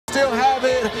still have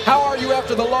it? How are you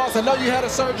after the loss? I know you had a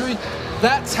surgery.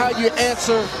 That's how you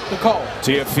answer the call.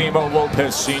 Teofimo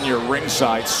Lopez Sr.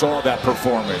 ringside saw that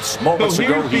performance. Moments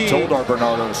ago, he told our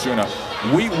Bernardo Osuna,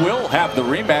 we will have the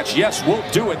rematch. Yes, we'll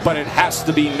do it, but it has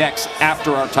to be next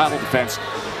after our title defense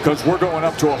because we're going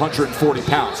up to 140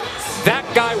 pounds. That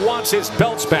guy wants his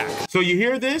belts back. So you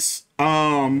hear this?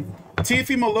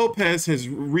 Teofimo Lopez has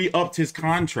re-upped his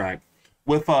contract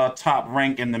with Top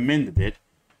Rank and amended it.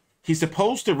 He's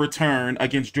supposed to return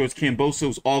against George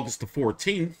Kambosos August the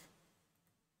 14th.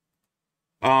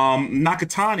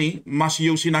 Nakatani,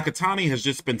 Masayoshi Nakatani has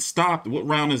just been stopped. What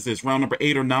round is this? Round number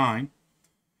 8 or 9.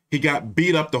 He got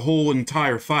beat up the whole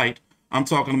entire fight. I'm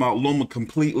talking about Loma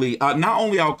completely, not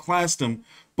only outclassed him,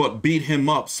 but beat him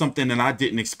up, something that I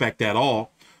didn't expect at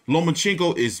all.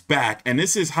 Lomachenko is back, and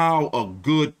this is how a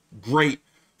good, great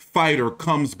fighter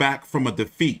comes back from a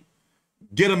defeat.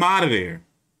 Get him out of there.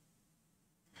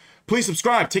 Please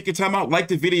subscribe, take your time out, like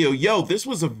the video. Yo, this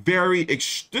was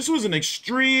an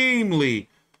extremely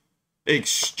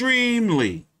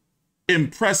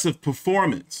impressive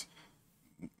performance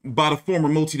by the former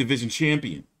multi-division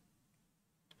champion.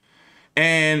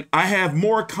 And I have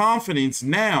more confidence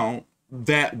now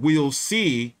that we'll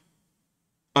see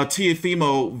a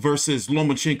Teofimo versus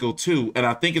Lomachenko 2, and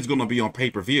I think it's going to be on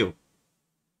pay-per-view.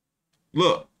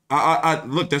 Look,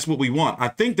 look, that's what we want. I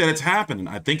think that it's happening.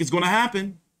 I think it's going to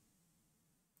happen.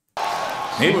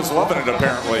 He was loving it,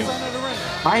 apparently.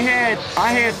 I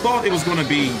had thought it was going to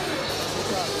be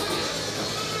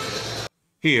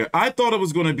here. I thought it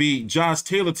was going to be Josh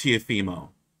Taylor Teofimo,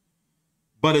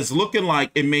 but it's looking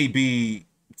like it may be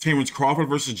Terrence Crawford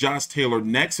versus Josh Taylor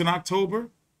next in October,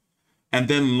 and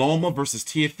then Loma versus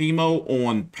Teofimo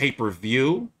on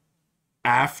pay-per-view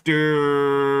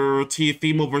after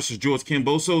Teofimo versus George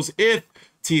Kambosos. If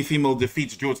Teofimo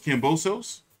defeats George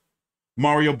Kambosos,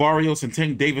 Mario Barrios and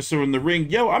Tank Davis are in the ring.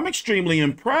 Yo, I'm extremely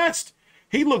impressed.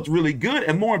 He looked really good,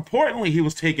 and more importantly, he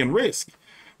was taking risks.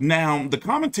 Now, the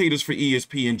commentators for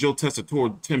ESPN, Joe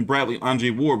Tessitore, Tim Bradley, Andre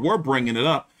Ward, were bringing it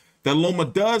up that Loma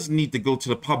does need to go to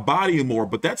the body more,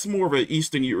 but that's more of an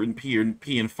Eastern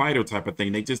European fighter type of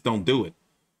thing. They just don't do it,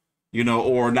 you know,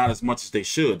 or not as much as they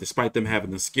should, despite them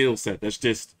having the skill set. That's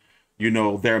just, you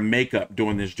know, their makeup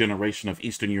during this generation of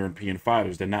Eastern European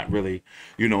fighters. They're not really,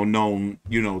 you know, known,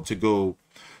 you know, to go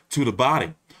to the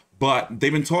body. But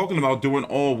they've been talking about doing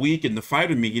all week in the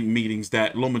fighter meetings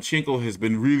that Lomachenko has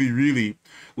been really,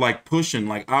 like, pushing,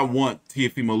 like, I want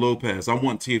Teofimo Lopez. I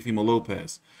want Teofimo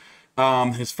Lopez.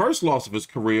 His first loss of his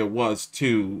career was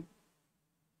to,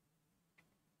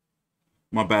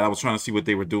 my bad, I was trying to see what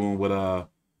they were doing with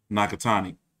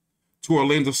Nakatani. To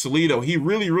Orlando Salido. He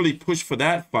really pushed for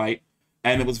that fight,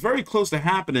 and it was very close to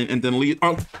happening, and then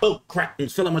oh crap, I'm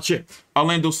still on my chair.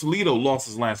 Orlando Salido lost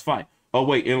his last fight. Oh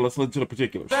wait, and let's listen to the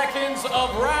particulars. Seconds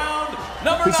of round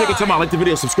number 9. Please take your time out, like the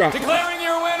video, subscribe. Declaring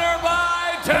your winner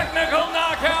by technical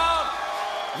knockout,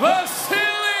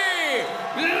 Vasiliy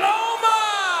Lomachenko!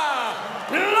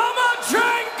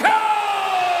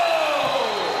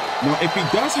 Now, if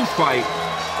he doesn't fight,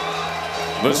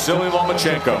 Vasiliy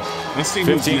Lomachenko, let's see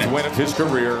 15th win of his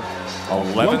career,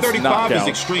 11th 135 knockout. is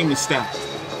extremely stacked.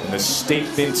 And the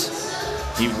statement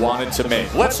he wanted to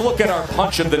make. Let's look at our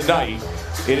punch of the night.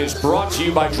 It is brought to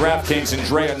you by DraftKings, and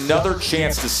Dre, another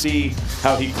chance to see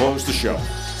how he closed the show.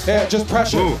 Yeah, just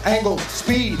pressure, angle,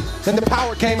 speed. Then the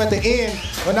power came at the end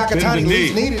when Nakatani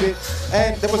least needed it,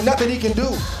 and there was nothing he can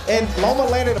do. And Loma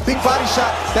landed a big body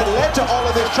shot that led to all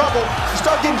of this trouble. You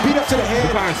start getting beat up to the head,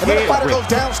 and then the fighter goes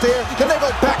downstairs, then they go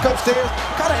back upstairs.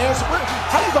 Gotta answer.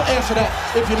 How you gonna answer that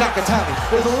if you're Nakatani?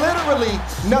 There's literally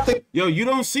nothing. Yo, you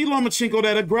don't see Lomachenko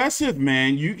that aggressive,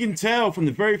 man. You can tell from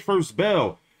the very first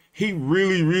bell. He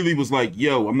really was like,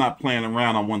 yo, I'm not playing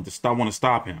around. I want to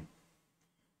stop him.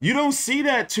 You don't see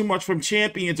that too much from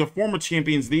champions or former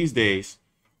champions these days,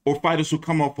 or fighters who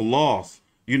come off a loss,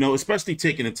 you know, especially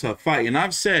taking a tough fight. And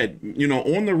I've said, you know,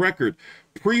 on the record,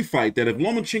 pre-fight, that if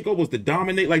Lomachenko was to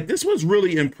dominate, like, this was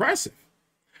really impressive.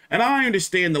 And I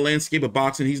understand the landscape of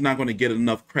boxing, he's not going to get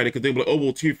enough credit because they were like, oh,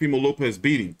 well, Teofimo Lopez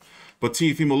beat him. But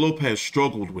Teofimo Lopez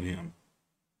struggled with him.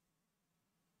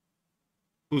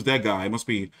 Who's that guy? It must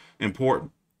be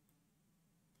important.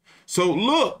 So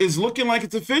look, it's looking like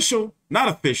it's official. Not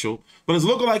official, but it's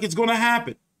looking like it's going to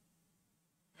happen.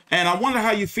 And I wonder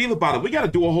how you feel about it. We got to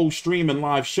do a whole stream and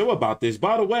live show about this.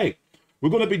 By the way, we're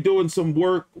going to be doing some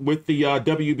work with the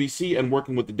WBC and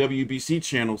working with the WBC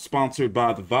channel sponsored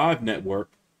by the Vive Network.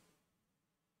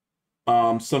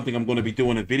 Something I'm going to be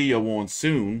doing a video on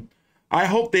soon. I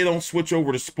hope they don't switch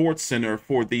over to Sports Center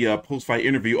for the post-fight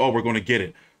interview. Oh, we're going to get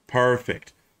it.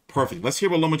 Perfect. Perfect. Let's hear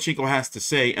what Lomachenko has to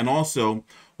say. And also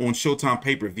on Showtime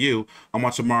pay-per-view, I'm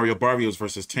watching Mario Barrios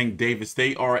versus Tank Davis.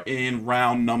 They are in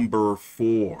round number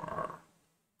 4.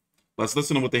 Let's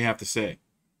listen to what they have to say.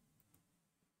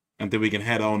 And then we can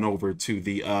head on over to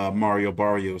the Mario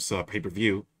Barrios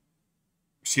pay-per-view.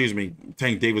 Excuse me,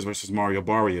 Tank Davis versus Mario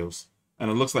Barrios. And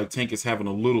it looks like Tank is having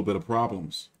a little bit of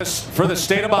problems. For the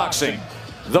State of Boxing,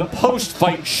 the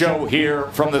post-fight show here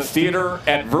from the theater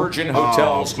at Virgin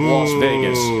Hotels, Las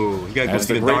Vegas. As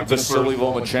the great Vasiliy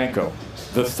Lomachenko,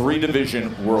 the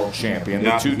 3-division world champion,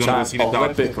 the 2-time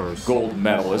Olympic gold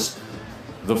medalist,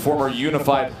 the former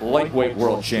unified lightweight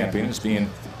world champion, is being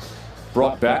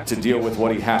brought back to deal with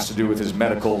what he has to do with his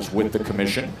medicals with the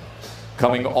commission,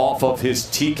 coming off of his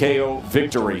TKO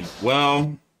victory.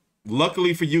 Well,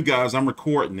 luckily for you guys, I'm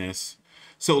recording this.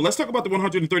 So let's talk about the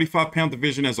 135-pound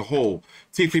division as a whole.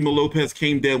 Teofimo Lopez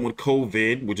came down with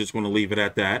COVID. We're just going to leave it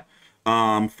at that.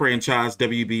 Franchise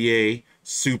WBA,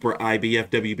 Super IBF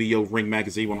WBO Ring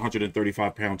Magazine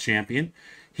 135-pound champion.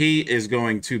 He is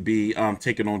going to be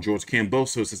taking on George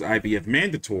Kambosos as IBF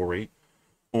mandatory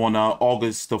on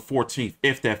August the 14th,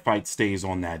 if that fight stays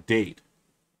on that date.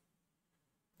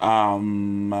 You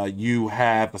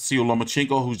have Vasiliy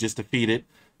Lomachenko, who's just defeated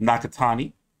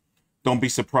Nakatani. Don't be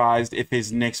surprised if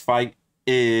his next fight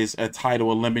is a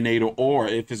title eliminator or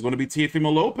if it's going to be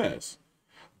Teofimo Lopez.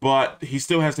 But he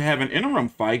still has to have an interim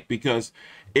fight, because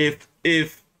if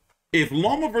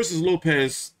Loma versus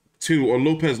Lopez 2 or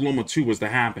Lopez Loma 2 was to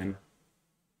happen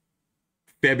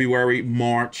February,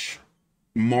 March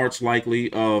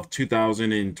likely of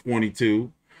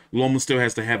 2022, Loma still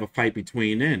has to have a fight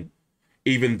between then.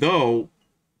 Even though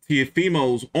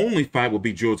Teofimo's only fight will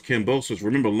be George Kambosos.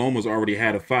 Remember, Loma's already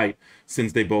had a fight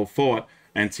since they both fought,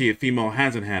 and Teofimo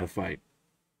hasn't had a fight.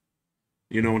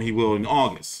 You know, and he will in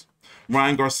August.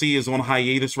 Ryan Garcia is on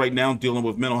hiatus right now, dealing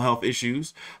with mental health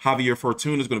issues. Javier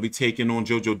Fortuna is going to be taking on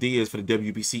Jojo Diaz for the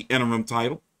WBC interim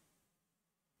title.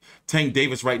 Tank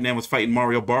Davis right now is fighting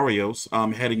Mario Barrios,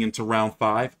 heading into round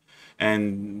 5.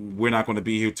 And we're not going to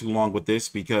be here too long with this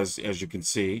because, as you can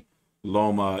see,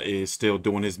 Loma is still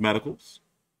doing his medicals.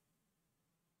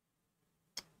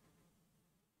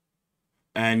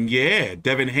 And yeah,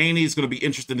 Devin Haney is going to be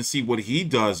interested to see what he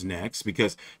does next,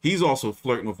 because he's also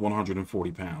flirting with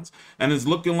 140 pounds. And it's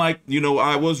looking like, you know,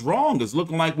 I was wrong. It's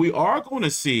looking like we are going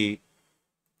to see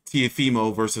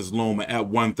Teofimo versus Loma at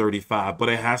 135, but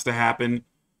it has to happen.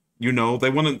 You know, they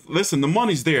want to, listen, the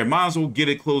money's there. Might as well get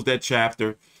it, close that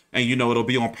chapter. And, you know, it'll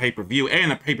be on pay-per-view,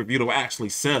 and a pay-per-view that will actually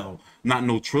sell, not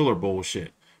no Triller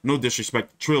bullshit. No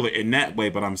disrespect to Triller in that way,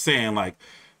 but I'm saying, like,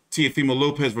 Teofimo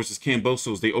Lopez versus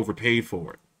Kambosos, they overpaid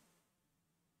for it.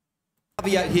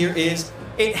 Caveat here is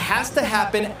it has to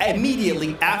happen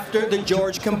immediately after the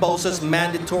George Kambosos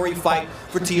mandatory fight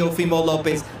for Teofimo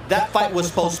Lopez. That fight was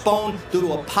postponed due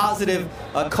to a positive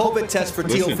COVID test for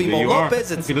Teofimo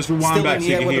Lopez. It's let's rewind back so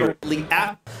you can hear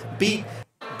it. Beat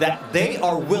that they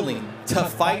are willing to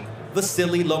fight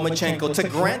Vasiliy Lomachenko, to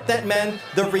grant that man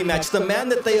the rematch, the man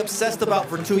that they obsessed about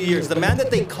for 2 years, the man that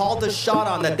they called a shot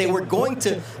on, that they were going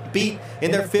to beat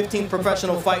in their 15th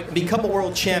professional fight and become a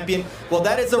world champion. Well,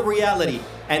 that is a reality.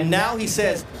 And now he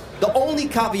says the only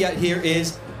caveat here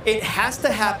is it has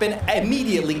to happen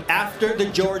immediately after the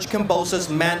George Kambosos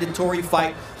mandatory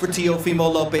fight for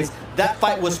Teofimo Lopez. That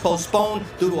fight was postponed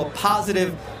due to a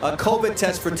positive COVID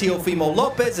test for Teofimo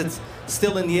Lopez. It's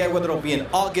still in the air whether it'll be in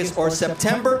August or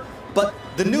September. But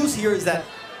the news here is that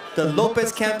the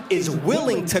Lopez camp is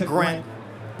willing to grant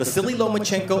Vasiliy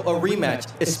Lomachenko a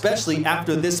rematch, especially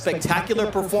after this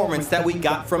spectacular performance that we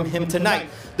got from him tonight.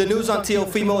 The news on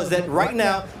Teofimo is that right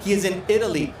now he is in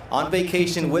Italy on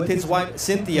vacation with his wife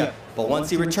Cynthia. But once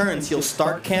he returns, he'll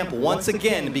start camp once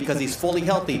again because he's fully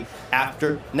healthy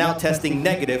after now testing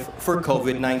negative for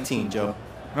COVID-19, Joe.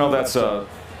 Well, that's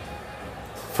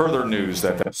further news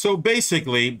that... So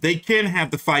basically, they can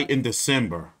have the fight in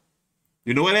December.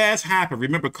 You know, it has happened.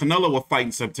 Remember, Canelo will fight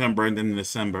in September and then in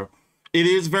December. It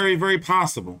is very, very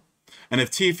possible. And if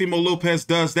Teofimo Lopez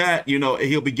does that, you know,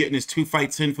 he'll be getting his 2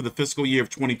 fights in for the fiscal year of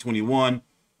 2021.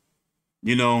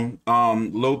 You know,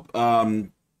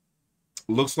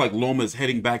 looks like Loma is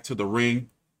heading back to the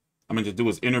ring. I mean, to do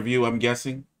his interview, I'm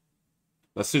guessing.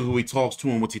 Let's see who he talks to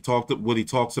and what he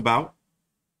talks about.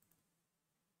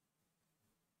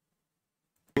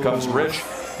 Becomes rich,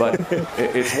 but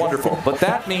it's wonderful. But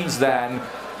that means then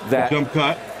that jump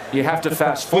cut. You have to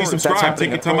fast forward. Please subscribe, take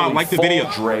your time out, like the video.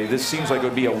 Dre, this seems like it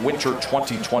would be a winter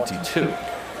 2022.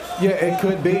 Yeah, it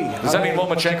could be. Does that mean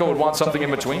Lomachenko would want something in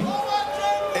between?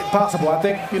 Possible. I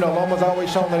think, you know, Loma's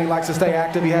always shown that he likes to stay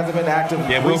active. He hasn't been active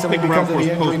recently because of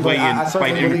the injury, but I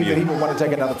certainly believe that he would want to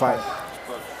take another fight.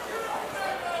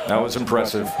 That was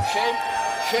impressive.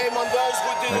 Shame on those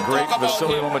who didn't The great talk about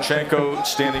Vasiliy him. Lomachenko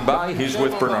standing by. He's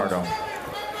with Bernardo.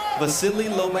 Vasiliy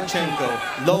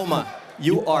Lomachenko. Loma,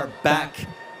 you are back.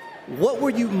 What were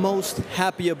you most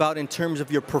happy about in terms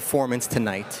of your performance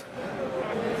tonight?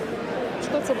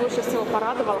 Что тебя больше всего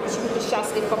порадовало? Почему ты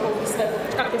счастлив по поводу своего?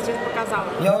 Как ты все показал?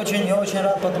 Я очень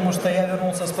рад, потому что я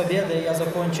вернулся с победой, я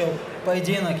закончил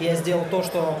поединок, я сделал то,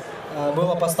 что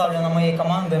было поставлено моей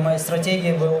командой, моей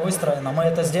стратегией было выстроено. Мы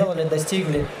это сделали,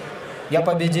 достигли. Я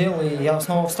победил, и я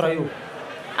снова в строю.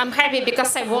 I'm happy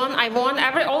because I won.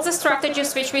 All the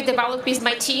strategies which we developed with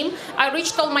my team. I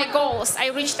reached all my goals. I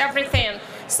reached everything.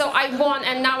 So I won,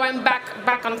 and now I'm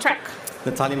back on track.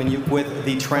 Natani Manyuk with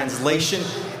the translation.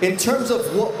 In terms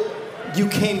of what you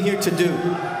came here to do,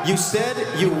 you said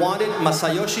you wanted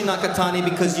Masayoshi Nakatani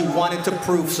because you wanted to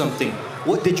prove something.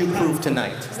 What did you prove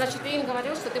tonight? Значит, ты им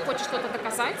говорил, что ты хочешь что-то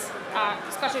доказать.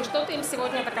 Скажи, что ты им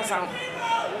сегодня доказал?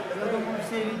 Я думаю,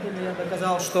 все видели, я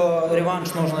доказал, что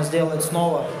реванш нужно сделать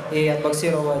снова и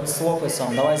отбоксировать с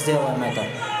Лопесом. Давай сделаем это.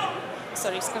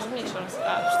 Sorry, скажи мне еще раз.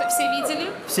 Что все видели?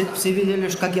 Все видели,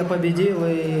 как я победил,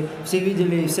 и все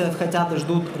видели, и все хотят и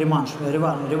ждут реванш,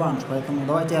 поэтому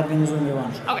давайте организуем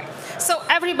реванш. Okay, so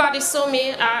everybody saw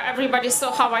me, everybody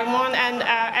saw how I won, and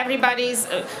everybody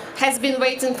has been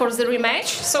waiting for the rematch.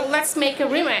 So let's make a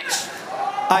rematch.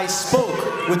 I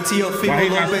spoke with Teofimo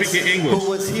Lopez, who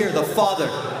was here, the father,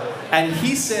 and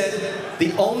he said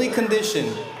the only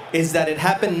condition is that it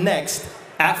happened next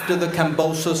after the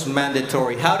Kambosos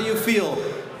mandatory. How do you feel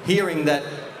hearing that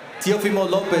Teofimo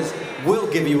Lopez will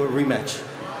give you a rematch?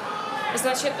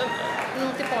 Значит, ну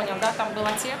ты понял, да, там был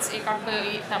отец, и как бы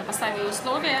там поставили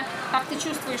условия. Как ты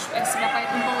чувствуешь себя по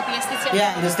этому поводу, если тебе... Yeah,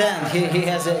 I understand.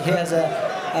 He has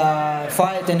a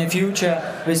fight in the future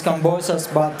with Kambosos,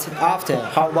 but after,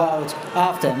 how about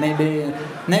after? Maybe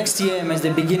next year, maybe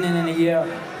the beginning of the year,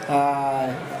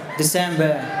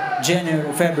 December,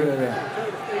 January, February.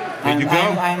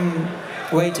 I'm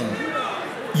waiting.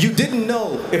 You didn't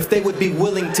know if they would be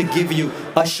willing to give you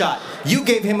a shot. You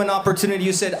gave him an opportunity.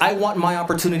 You said, I want my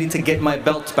opportunity to get my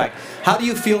belts back. How do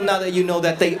you feel now that you know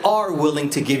that they are willing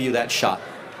to give you that shot?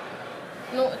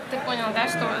 Ну, ты понял, да,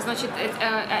 что, значит,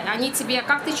 они тебе,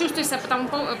 как ты чувствуешься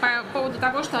по поводу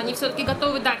того, что они все-таки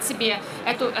готовы дать тебе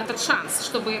этот шанс,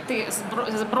 чтобы ты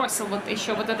сбросил вот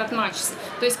еще вот этот матч.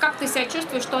 То есть, как ты себя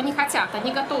чувствуешь, что они хотят,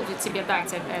 они готовы тебе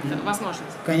дать эту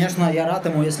возможность? Конечно, я рад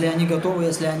ему, если они готовы,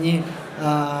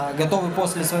 готовы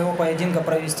после своего поединка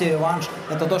провести реванш.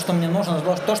 Это то, что мне нужно,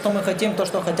 то, что мы хотим, то,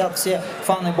 что хотят все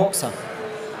фаны бокса.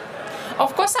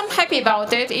 Of course, I'm happy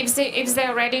about it if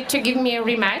they're ready to give me a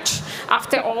rematch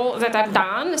after all that I've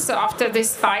done. So after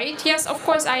this fight, yes, of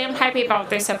course, I am happy about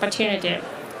this opportunity.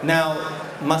 Now,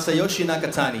 Masayoshi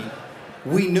Nakatani,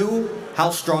 we knew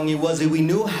how strong he was, we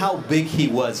knew how big he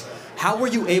was. How were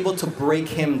you able to break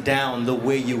him down the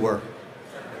way you were?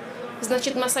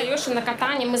 Значит, Масайоши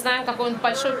Накатани, мы знаем, какой он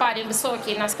большой парень,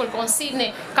 высокий, насколько он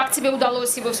сильный. Как тебе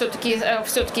удалось его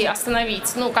все-таки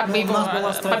остановить? Ну, как бы его у нас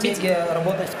была стратегия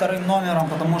работать вторым номером,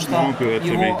 потому что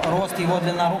его рост, его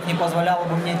длина рук не позволяла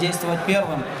бы мне действовать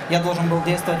первым. Я должен был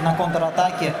действовать на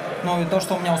контратаке, ну и то,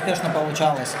 что у меня успешно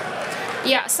получалось.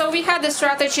 Yeah, so we had the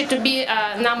strategy to be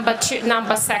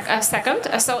second.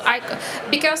 So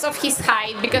because of his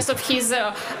height, because of his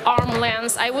arm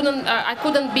length, I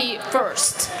couldn't be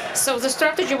first. So the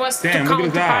strategy was to counter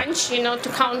punch, to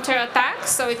counter attack.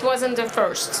 So it wasn't the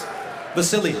first.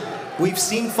 Vasiliy, we've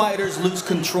seen fighters lose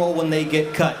control when they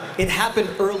get cut. It happened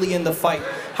early in the fight.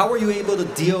 How were you able to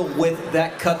deal with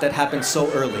that cut that happened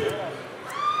so early?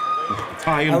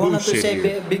 I wanted to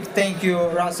say big thank you,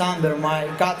 Rasander, my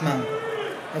cutman.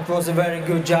 It was a very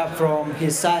good job from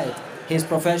his side. He's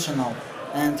professional,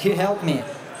 and he helped me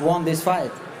won this fight.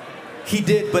 He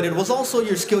did, but it was also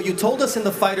your skill. You told us in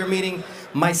the fighter meeting,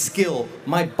 my skill,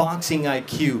 my boxing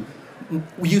IQ.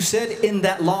 You said in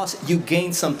that loss, you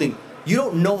gained something. You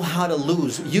don't know how to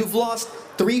lose. You've lost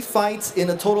 3 fights in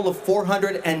a total of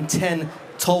 410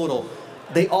 total.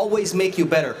 They always make you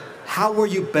better. How were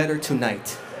you better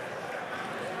tonight?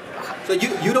 So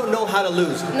you don't know how to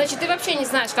lose. Значит, ты вообще не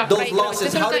знаешь, как проигрывать.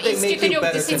 Ты только из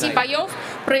 4-10 боев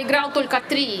проиграл только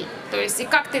 3. То есть, и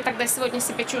как ты тогда сегодня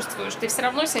себя чувствуешь? Ты все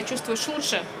равно себя чувствуешь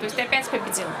лучше. То есть, ты опять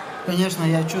победил. Конечно,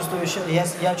 я чувствую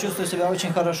себя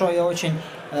очень хорошо, я очень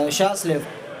счастлив.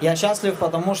 Я счастлив,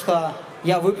 потому что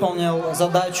я выполнил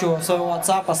задачу своего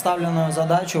отца, поставленную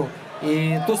задачу.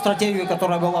 И ту стратегию,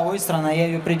 которая была выстроена, я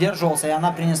ее придерживался, и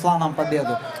она принесла нам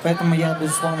победу. Поэтому я,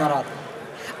 безусловно, рад.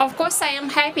 Of course, I am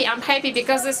happy. I'm happy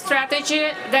because the strategy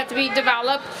that we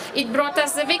developed, it brought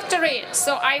us the victory.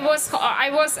 So I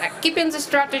was keeping the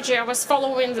strategy. I was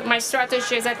following my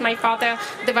strategy that my father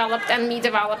developed and me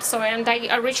developed. So and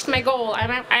I reached my goal.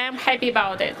 I am happy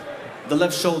about it. The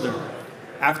left shoulder.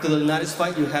 After the Linares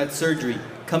fight, you had surgery.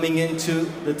 Coming into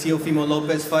the Teofimo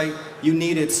Lopez fight, you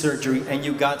needed surgery and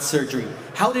you got surgery.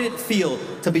 How did it feel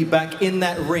to be back in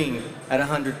that ring at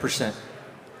 100%?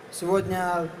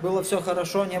 Сегодня было все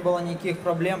хорошо, не было никаких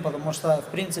проблем, потому что,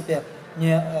 в принципе,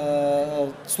 мне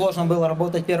сложно было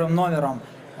работать первым номером.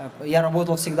 Я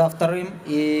работал всегда вторым,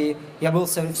 и я был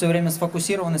все время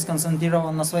сфокусирован и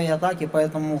сконцентрирован на своей атаке,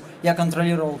 поэтому я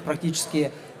контролировал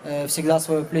практически всегда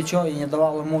свое плечо и не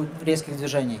давал ему резких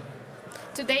движений.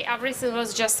 Today everything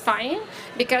was just fine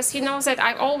because he knows that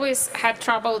I always had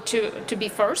trouble to be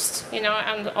first, you know,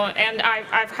 and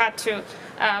I've had to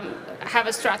have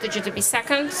a strategy to be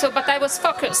second. So, but I was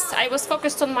focused. I was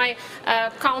focused on my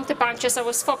counter punches. I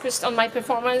was focused on my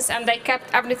performance, and I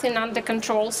kept everything under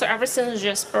control. So everything is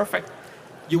just perfect.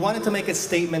 You wanted to make a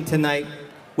statement tonight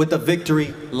with a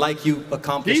victory like you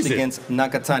accomplished against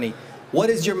Nakatani. What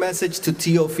is your message to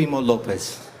Teofimo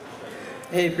Lopez?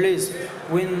 Hey, please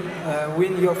win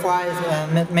your fight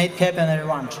and make happen a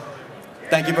rematch.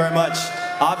 Thank you very much.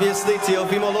 Obviously,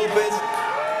 Teofimo Lopez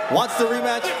wants the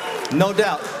rematch. No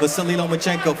doubt, Vasiliy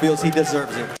Lomachenko feels he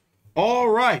deserves it. All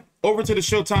right, over to the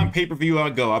Showtime pay-per-view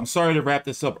I go. I'm sorry to wrap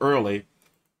this up early,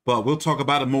 but we'll talk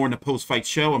about it more in the post-fight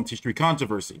show. I'm T-Street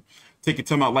Controversy. Take your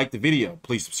time out, like the video.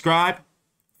 Please subscribe.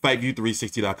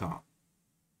 FightView360.com.